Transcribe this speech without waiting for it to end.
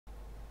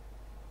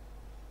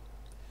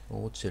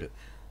落ちてる。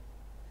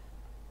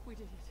We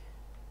did it.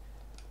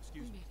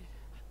 We made it.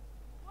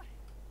 What?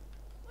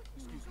 What's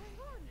going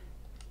on?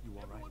 You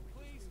all right? Everyone,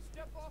 please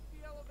step off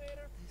the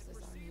elevator This and is our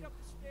proceed new up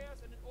the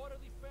stairs in an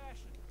orderly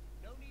fashion.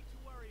 No need to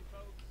worry,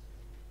 folks.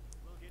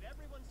 We'll get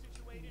everyone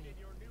situated in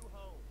your new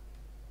home.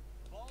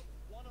 Vault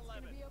It's gonna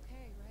 111. be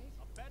okay, right?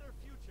 A better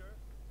future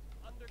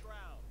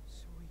underground.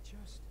 So we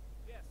just...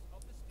 Yes,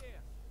 up the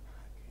stairs.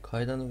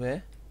 階段の上？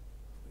 We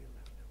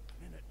left a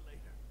minute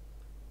later.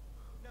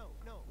 No,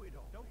 We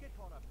don't get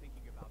caught up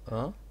thinking about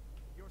あ that.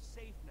 You're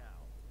safe now.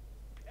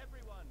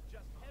 Everyone,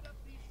 just head up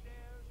these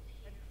stairs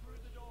and through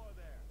the door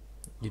there.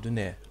 いる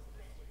ね。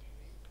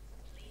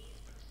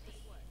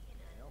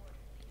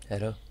ヘ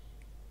ロ。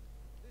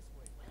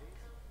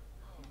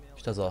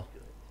来たぞ。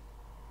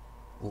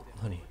お、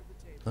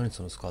何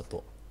そのスカー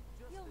ト。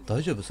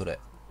大丈夫それ。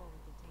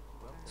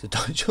それ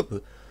大丈夫？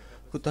こ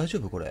れ大丈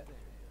夫これ。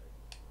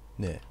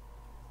ねえ。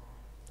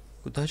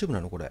これ大丈夫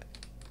なのこれ。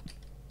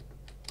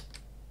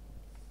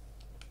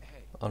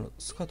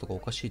スカートがお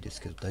かしいです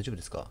けど大丈夫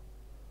ですか？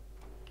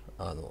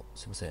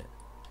すいません。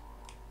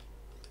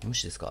無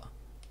視ですか？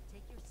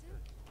 Take your suit.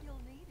 You'll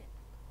need it.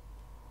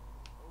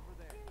 Over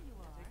there. There you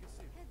are. Take a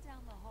seat. Head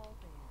down the hall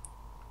there.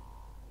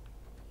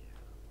 Yeah,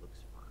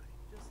 looks fine.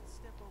 Just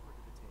step over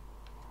to the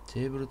table. テ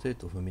ーブルという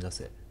と踏み出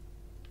せ。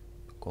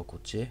こ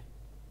っち？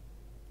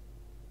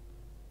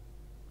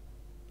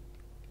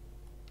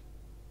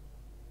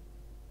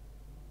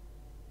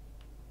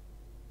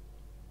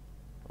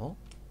あ、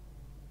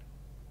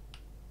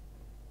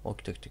来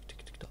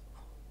た。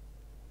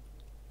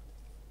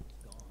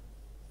Gone.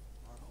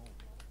 Our home.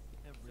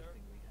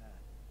 Everything we had.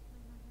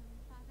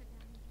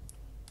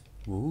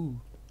 うう。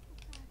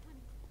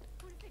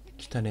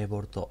来たね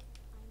ボルト。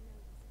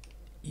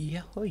い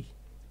やほい。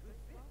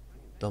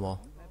どうも。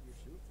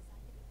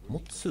も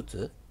っとスー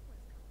ツ？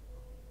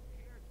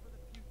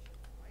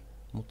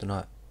持って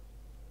ない。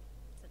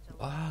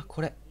ああ、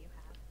これ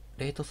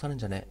冷凍されん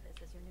じゃね？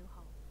 This is your new home.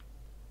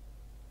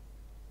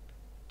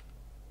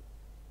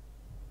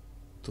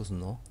 どうすん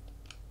の？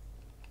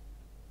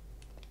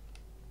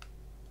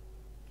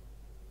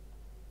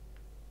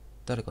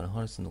誰かに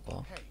話すんのか？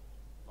 Hey,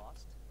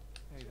 lost?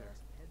 Hey there.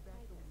 Head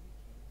back there.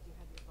 Do you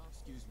have your vault?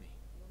 Excuse me.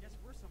 Yes,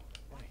 we're some of the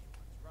right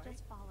ones, right?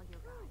 Just follow your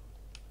guide.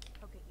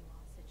 He'll get you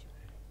all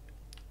situated.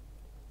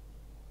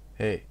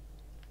 へい。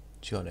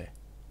違うね。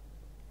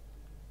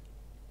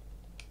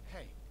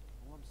 Hey.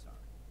 Oh, I'm sorry.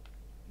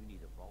 You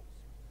need a vault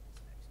suit for this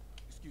next time.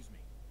 Excuse me.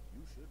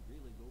 You should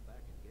really go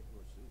back and get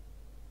your suit.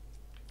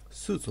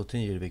 スーツを手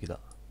に入れるべきだ。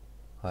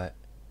はい。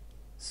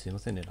すいま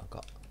せんね、なん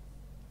か。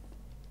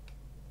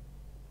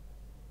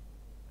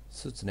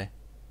スーツね。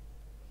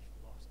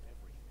Lost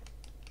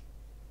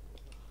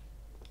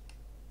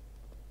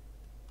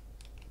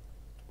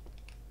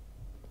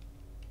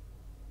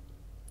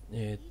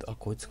everything. あ、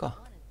こいつか。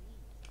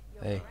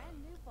 Your Hey.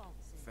 brand new vault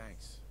suit.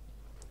 Thanks.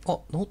 あ、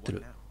治って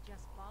る。 Now.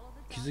 Just follow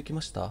the 気づき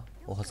ました？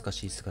お恥ずか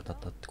しい姿だ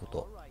ったってこと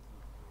All。right.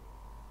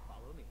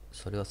 Follow me.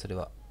 それは。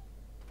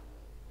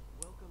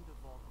 Welcome to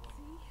Vault 1.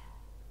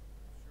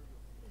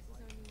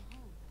 See?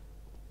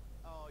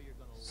 Oh, you're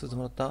gonna スーツ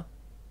もらった？あ、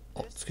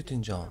つけて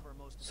んじゃん。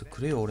それ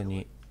くれよ俺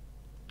に。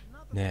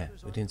ねえ、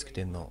腕につけ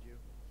てんの。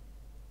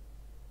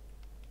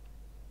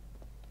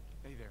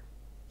 Hey there.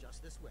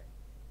 Just this way.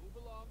 Move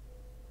along.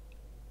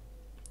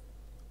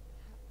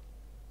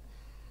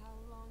 How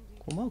long do you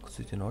これマーク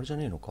ついてるのあれじゃ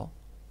ねえのか？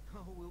 Oh,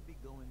 we'll be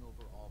going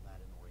over all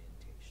that in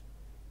orientation.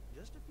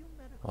 Just a few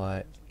medical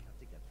Alright. items we have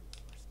to get through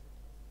first.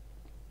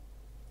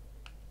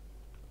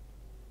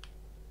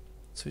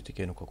 ついて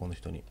けえのかこの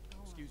人に。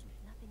 Excuse me.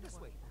 Nothing to This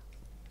worry way. about.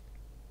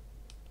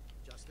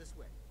 Just this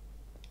way.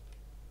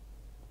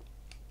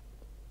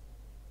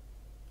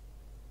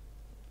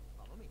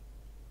 Follow me.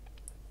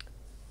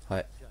 は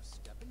い。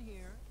 Just step in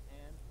here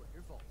and put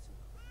your vault suit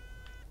on.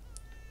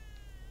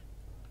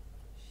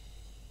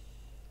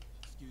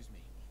 Excuse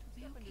me.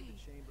 Be Step into the okay.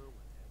 chamber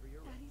whenever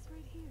you're ready. Daddy's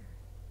right here.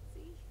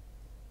 See?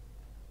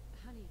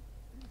 Honey,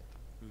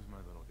 Who's my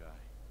little guy?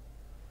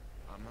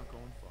 I'm not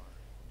going far.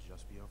 I'll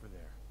just be over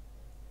there.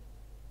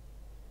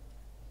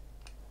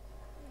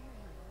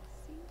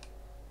 see?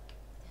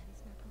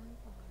 Daddy's not going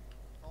far.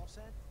 All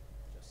set?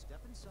 Just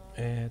step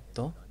inside.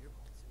 と Put on your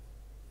vault suit.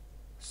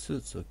 ス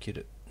ーツを着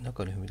る。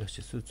中に踏み出し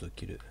てスーツを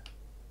着る。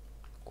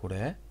こ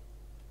れ？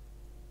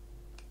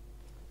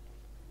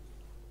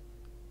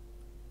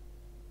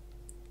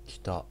来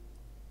た。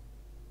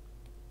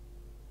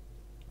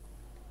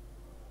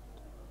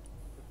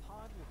 The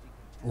pod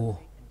will おお、 decontaminate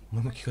お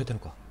前も着替えたの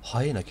か。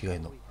早いな着替え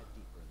んの。 we head deeper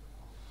in the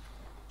vault.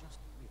 Just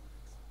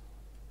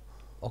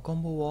relax. 赤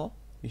ん坊は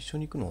一緒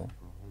に行くの？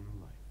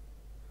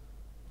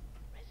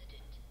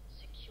 Resident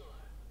secure.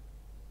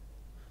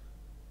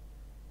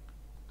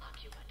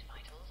 Occupant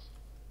vitals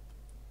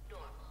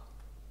normal.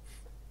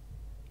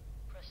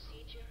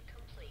 Procedure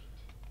complete.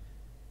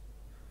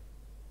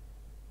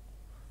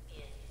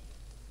 In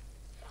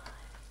 5,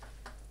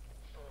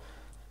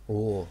 4, お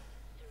お、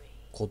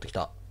凍ってき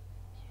た。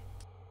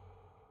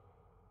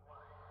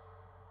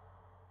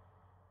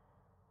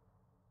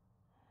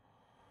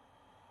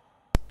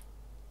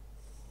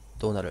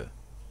どうなる？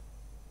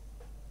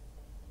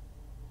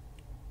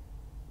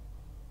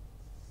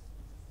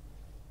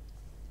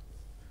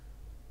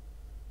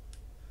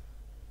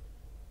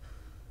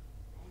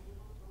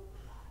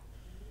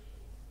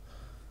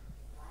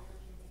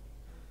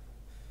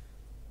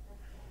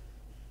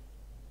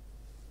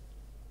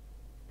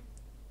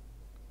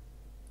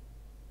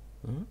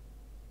ん？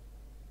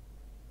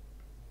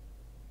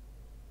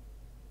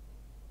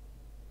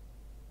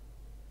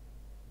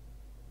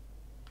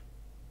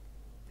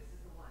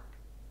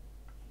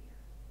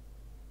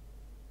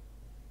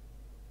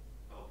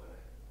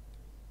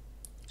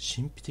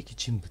神秘的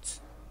人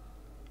物。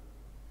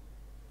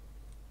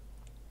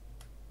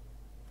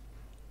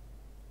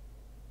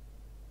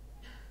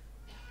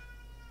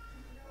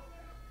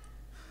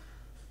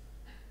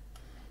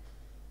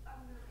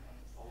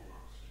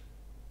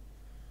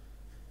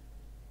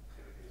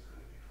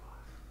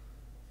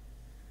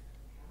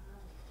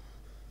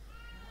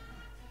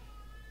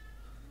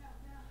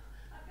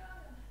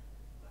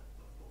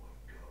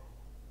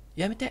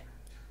やめて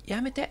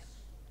やめて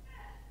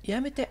や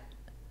めて。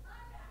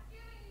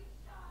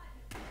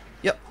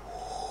いや、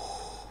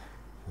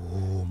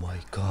オーマイ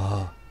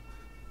ガー。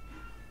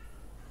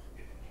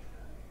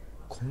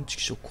こんち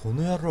きしょ、こ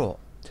の野郎。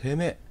て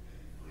め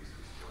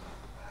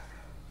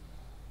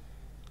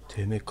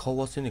え顔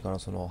忘れねえかな、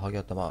そのハゲ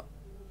頭。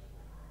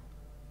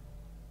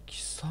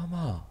貴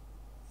様、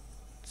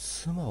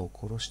妻を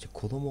殺して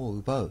子供を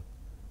奪う。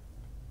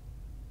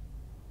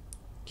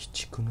鬼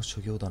畜の所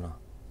業だな。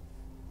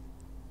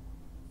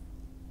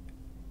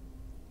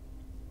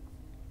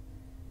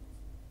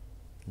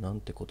なん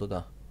てこと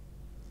だ。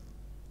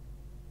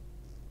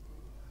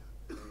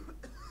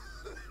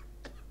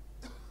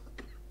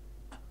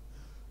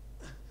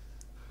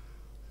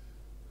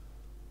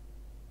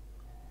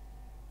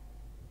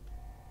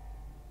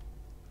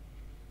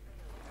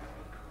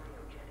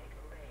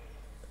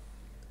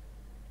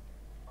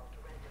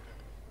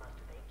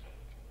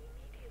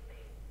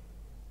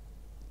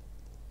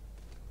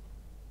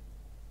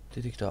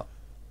出てきた。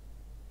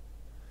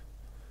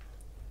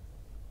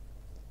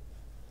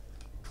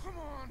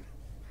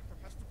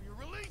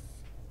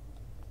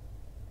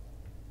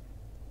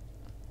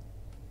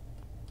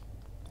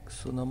く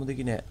そ、何もで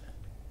きねえ。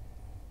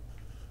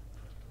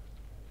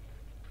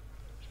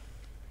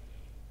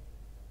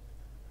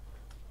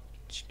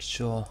ちく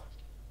しょう。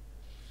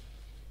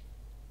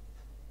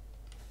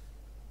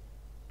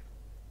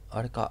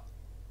あれか。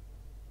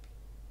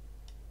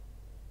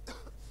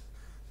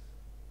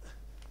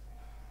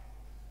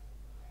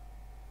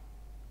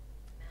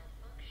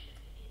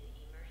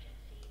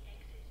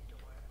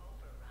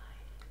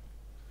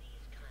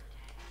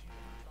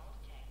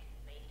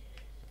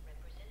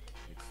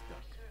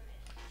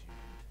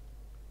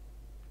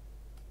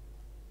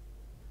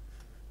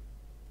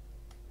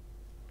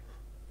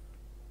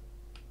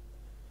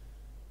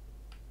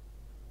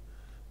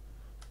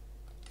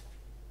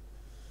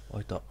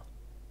開いた。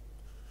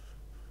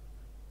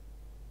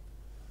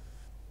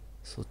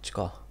そっち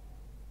か。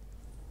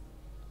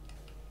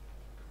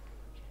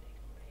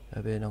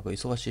やべえ、なんか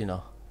忙しい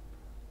な。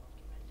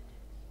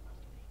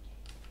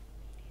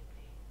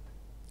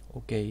オ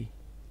ッケー。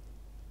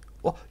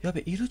あ、や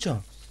べえ、いるじゃ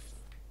ん。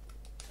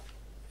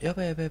や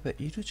ばいやばいやばい、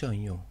いるじゃ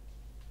んよ。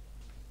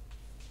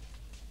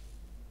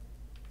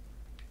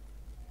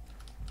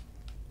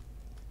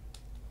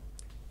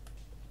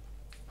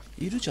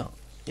いるじゃん。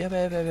やば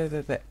いやばいやばい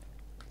やばい。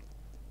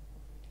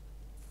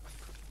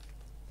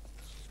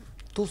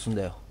どうすん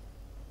だよ。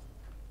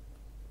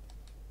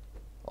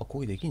あ、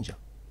攻撃できんじゃん。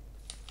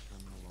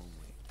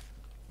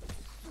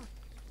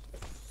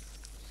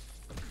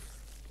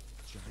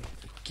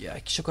い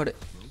や、気色悪い。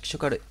気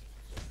色悪い。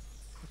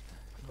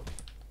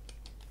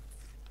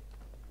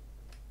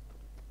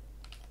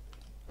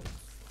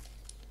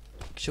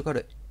気色悪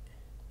い。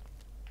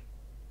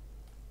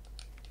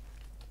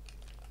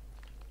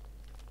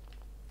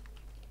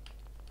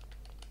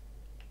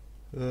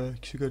ああ、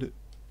気色悪い。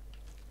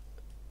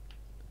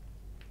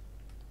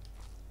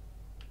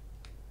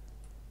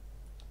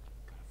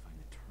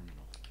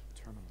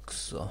く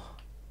そ。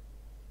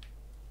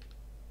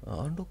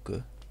アンロッ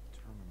ク？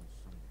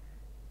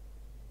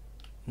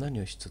何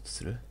を必要と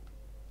する？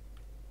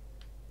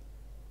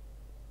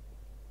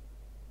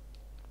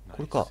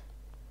これか。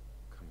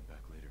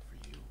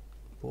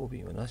ボービ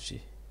ンはな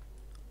し。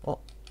あ、オ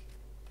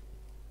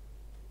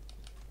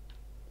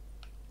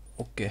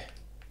ッケー。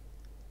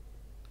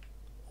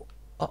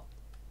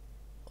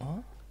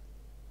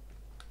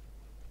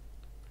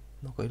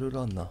なんかいろい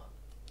ろあんな。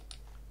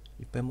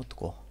いっぱい持っと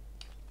こ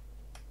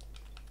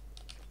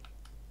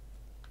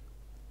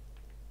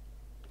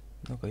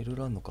う。なんかいろい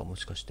ろあんのか、も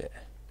しかして。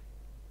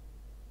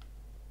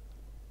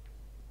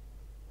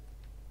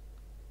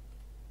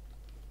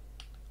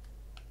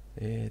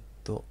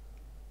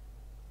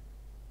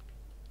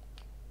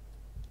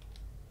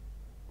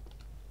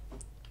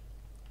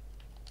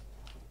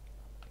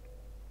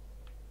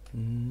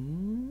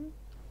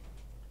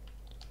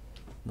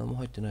何も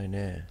入ってない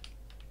ね。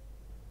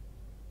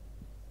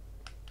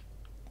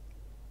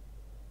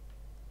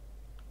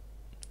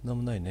何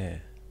もない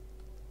ね。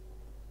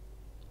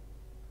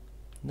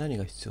何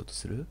が必要と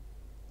する？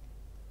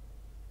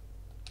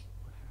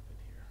 What happened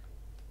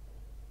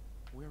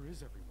here? Where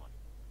is everyone?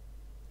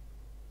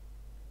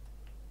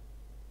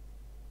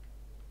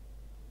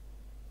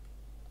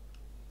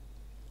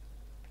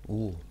 お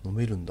お、飲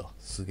めるんだ。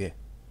すげえ。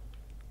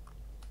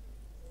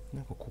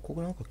なんかここ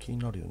がなんか気に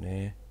なるよ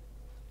ね。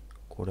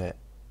これ。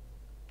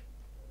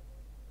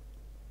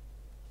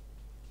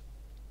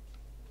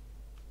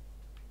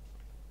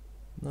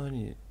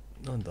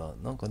なんだ、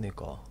なんかねえ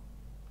か。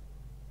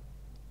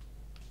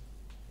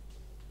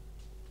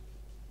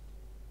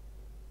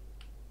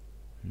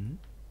ん？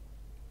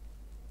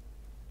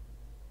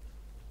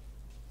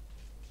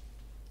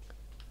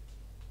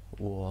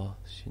おわ、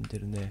死んで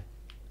るね。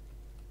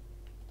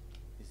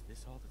Is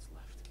this all that's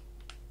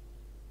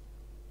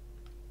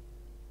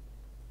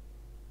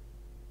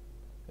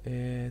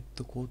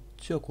left? こっ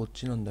ちはこっ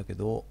ちなんだけ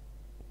ど、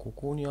こ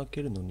こに開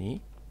けるの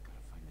に Gotta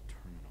find the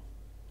terminal.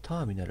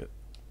 ターミナル。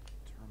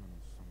 Terminal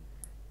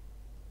somewhere.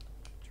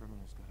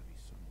 Terminal's gotta be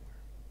somewhere.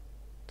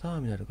 タ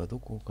ーミナルがど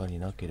こかに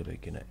なければい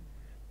けない。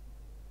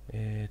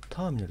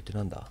ターミナルって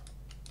なんだ？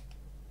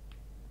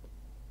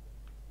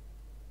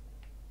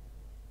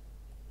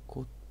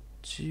こっ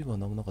ちは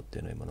何もなかった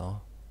よね、今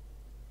な。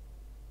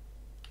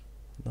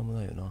何も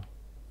ないよな。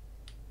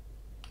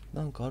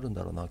なんかあるん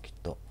だろうな、きっ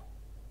と。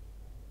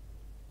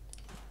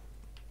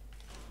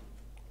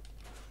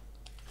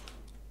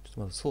ちょっと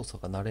まだ操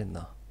作が慣れん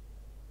な。If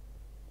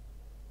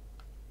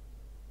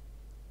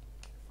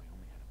I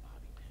only had a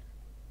bobby pin.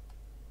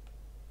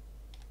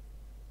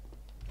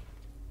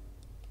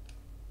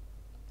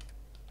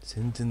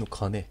 戦前の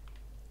鐘。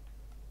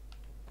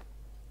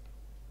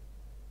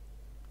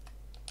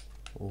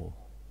おう。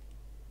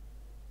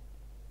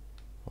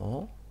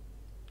あ？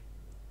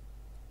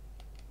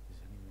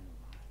 Is anyone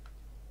alive?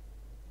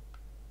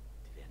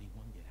 Did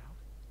anyone get out?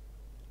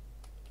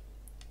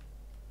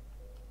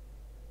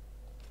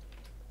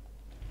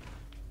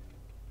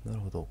 なる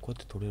ほど、こうやっ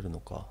て取れるの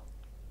か。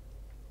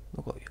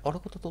なんかあら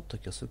かた取った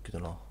気がするけど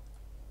な。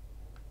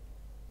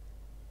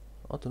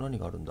あと何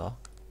があるんだ？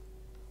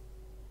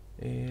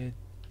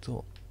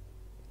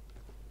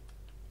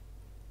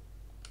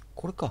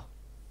これか。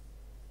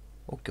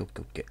オッケーオッ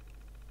ケーオッケ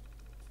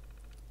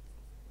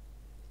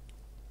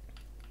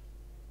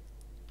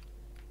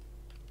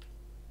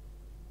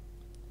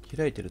ー。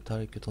開いてる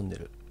退去トンネ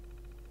ル。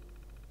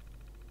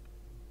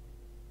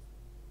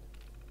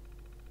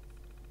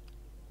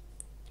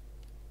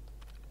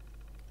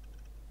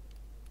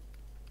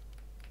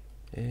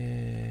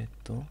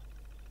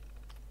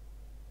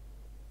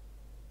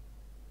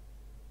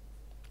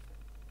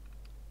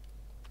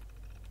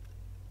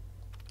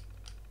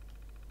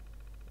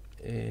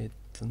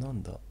な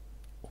んだ、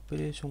オペ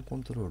レーションコ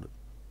ントロール。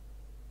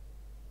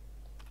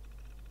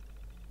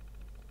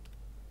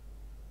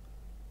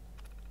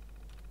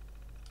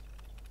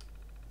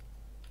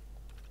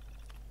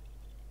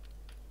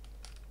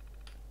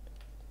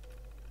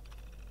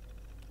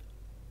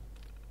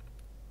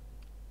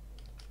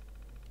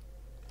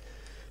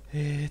う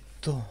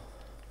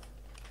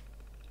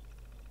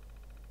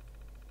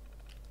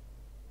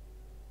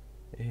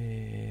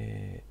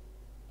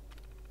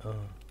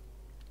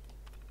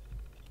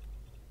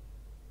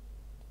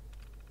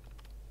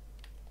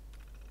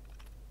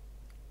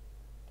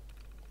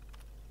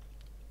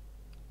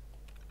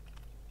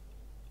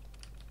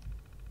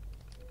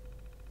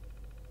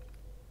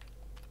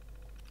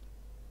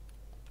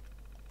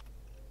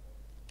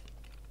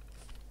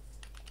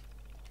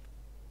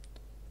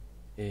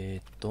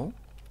ん。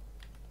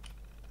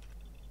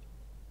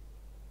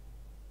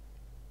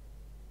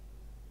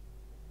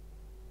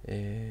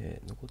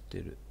残って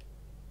いる。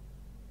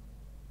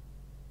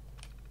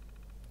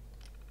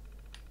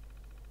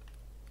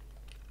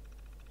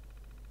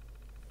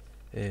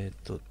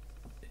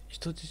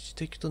人質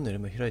敵トンネル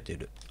も開いてい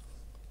る。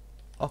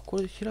あ、こ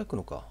れで開く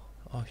のか。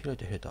あ、開い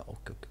た開いた。オッ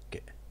ケーオッケ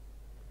ーオッケ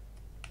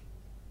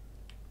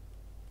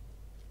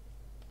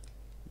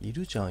ー。い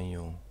るじゃん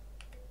よ。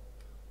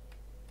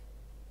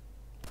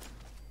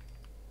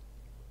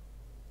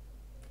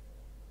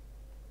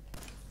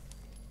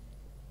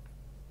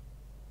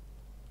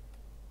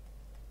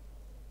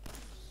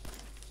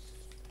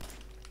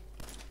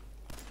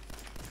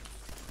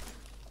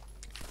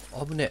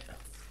危ねえ。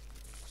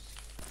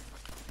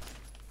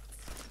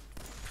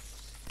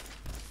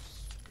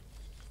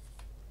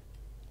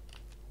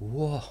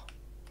うわ、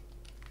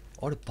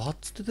あれバッ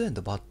ツってどうやん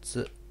だ。バッ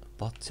ツ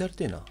やり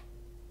てえな。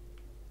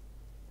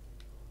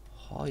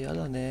はあ、や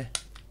だね。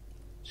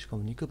しか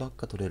も肉ばっ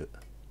か取れる。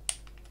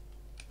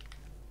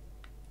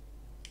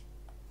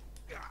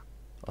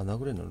あ、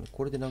殴れるのね。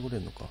これで殴れ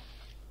るのか。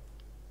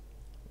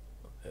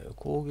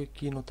攻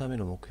撃のため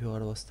の目標を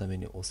表すため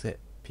に押せ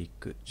ピッ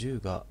ク。銃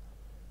が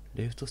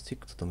レフトスティ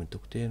ックとともに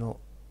特定の、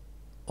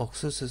あ、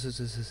そうそうそう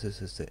そうそう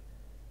そうそう。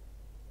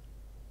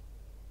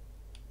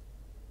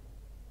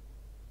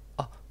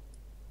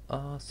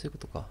ああ、そういうこ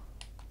とか。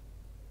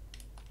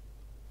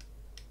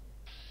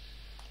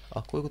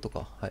あ、こういうこと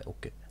か。はい、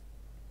OK。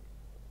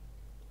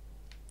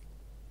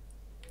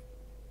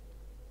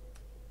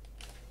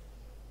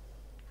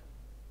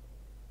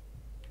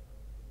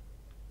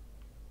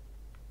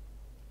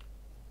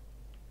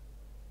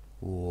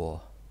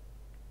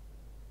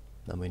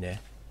寒い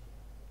ね。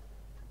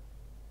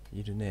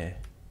いる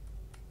ね。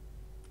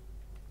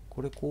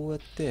これこうやっ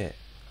て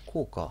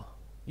こうか。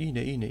いい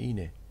ねいいねいい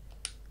ね。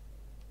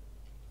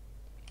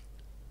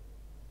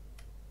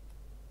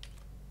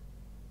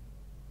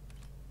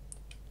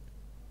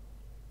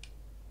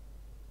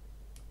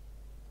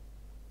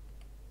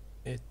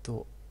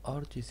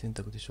RT 選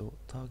択でしょ。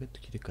ターゲット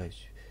切り替え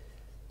し。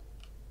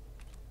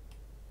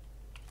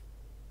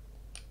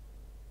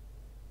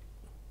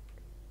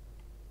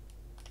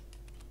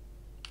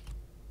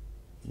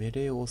命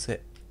令を押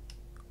せ。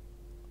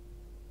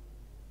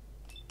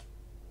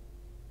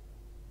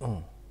う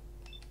ん。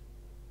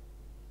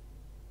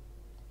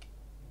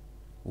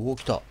おお、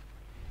来た。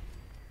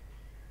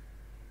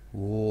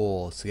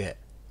おお、すげえ。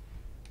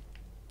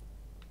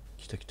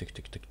来た来た来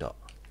た来た来た。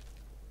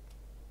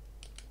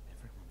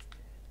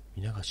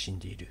皆が死ん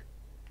でいる。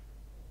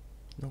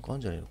なんかあ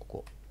んじゃないのこ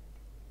こ。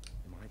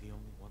Am I the only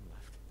one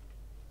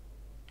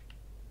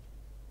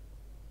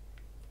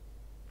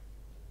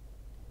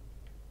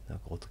left? なん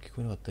か音聞こ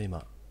えなかった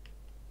今。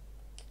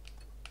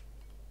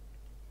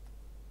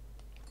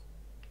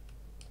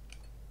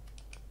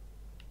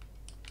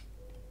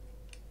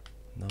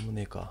なんも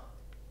ねえか。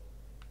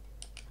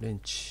レン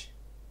チ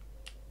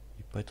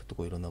いっぱい取っと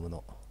こう、いろんなも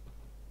の。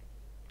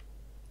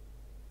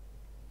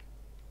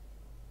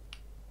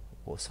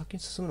お、先に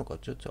進むのか。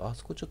あ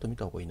そこちょっと見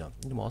た方がいいな。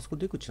でもあそこ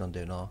出口なん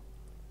だよな。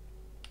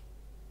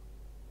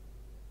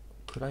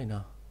暗い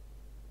な。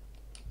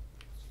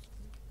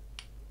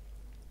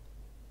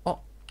あ、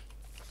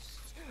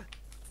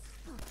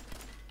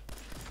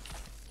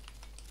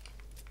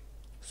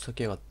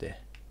先やがって。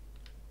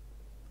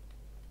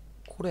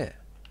これ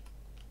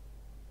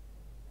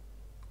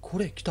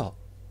来た。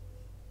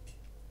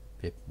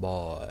ペッ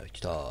パー来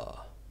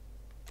た。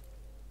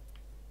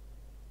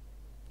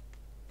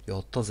や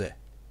ったぜ。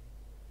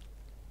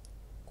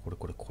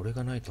これ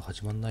がないと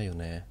始まんないよ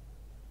ね。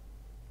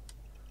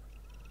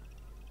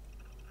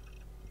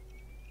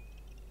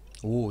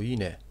おお、いい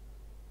ね。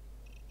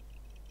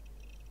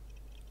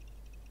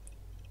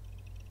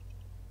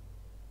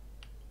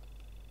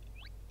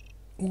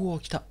おお、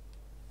来た。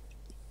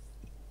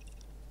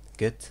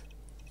ゲッツ。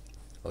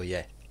おい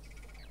え。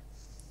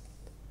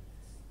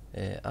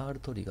R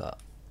トリガ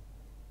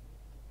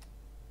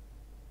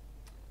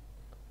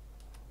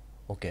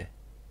ー。OK。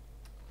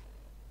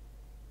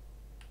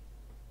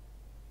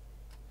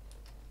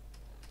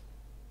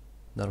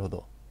なるほ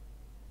ど。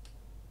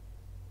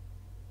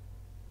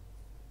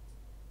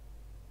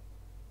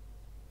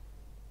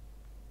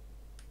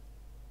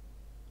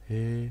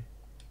へえ。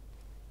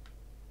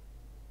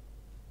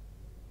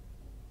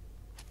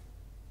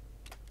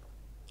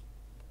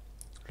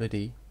レデ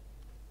ィー。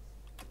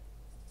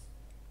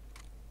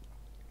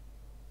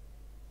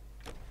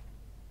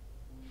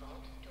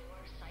Vault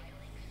door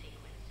cycling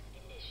sequence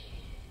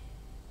initiated.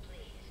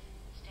 Please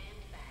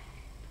stand back.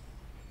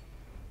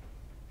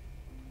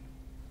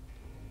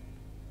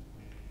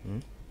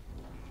 ん？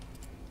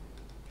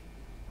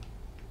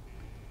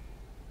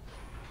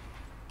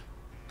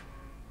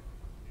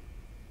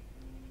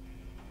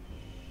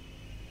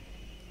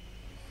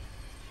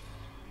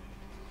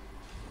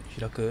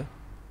開く？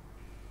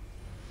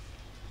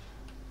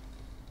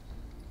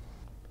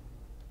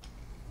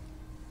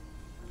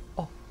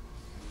あ、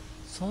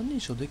三人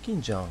称でき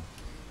んじゃん。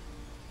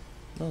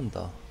なん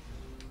だ。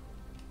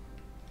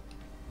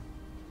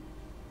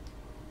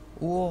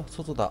おお、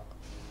外だ。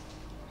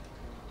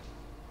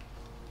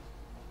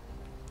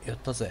やっ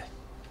たぜ。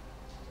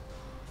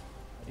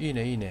いい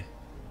ねいいね。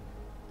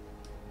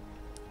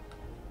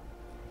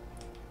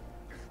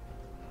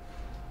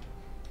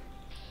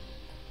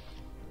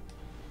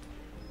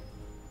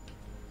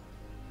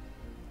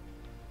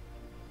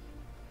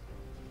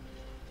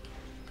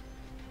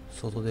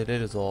外出れ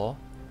るぞ。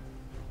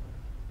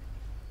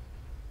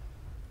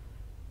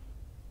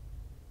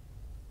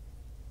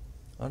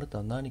あなた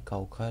は何か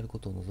を変えるこ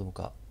とを望む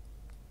か。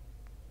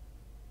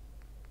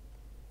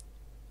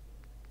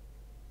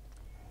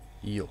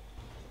いいよ。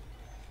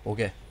OK。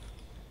 Enjoy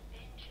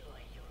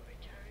your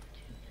return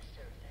to the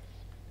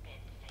surface, and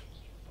thank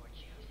you for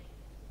choosing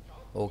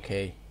Vault.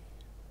 OK。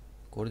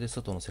 これで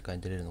外の世界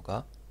に出れるの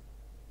か。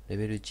レ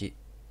ベル1。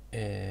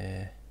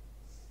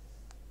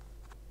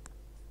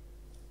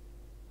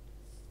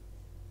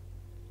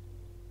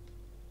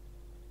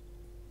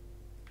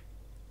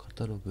カ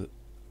タログ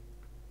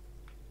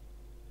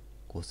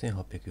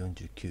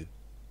5849。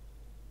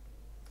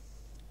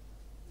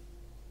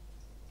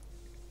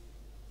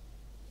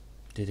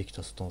出てき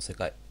た外の世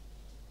界。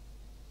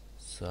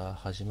さあ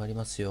始まり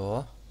ます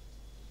よ。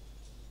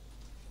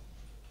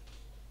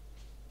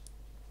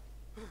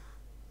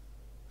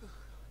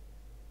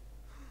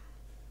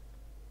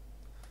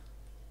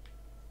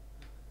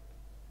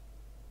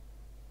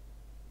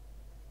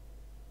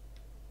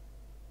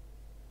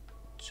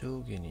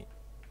上下に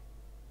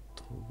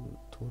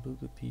トル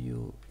グ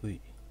POV。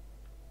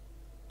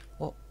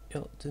 あ、い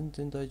や全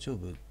然大丈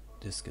夫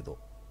ですけど。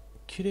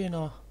綺麗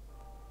な。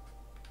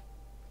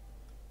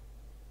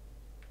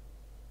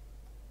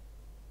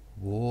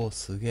おお、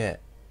すげえ。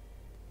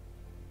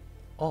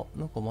あ、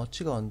なんか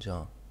街があんじゃ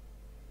ん。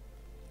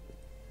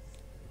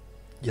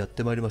やっ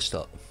てまいりまし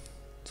た、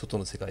外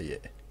の世界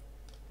へ。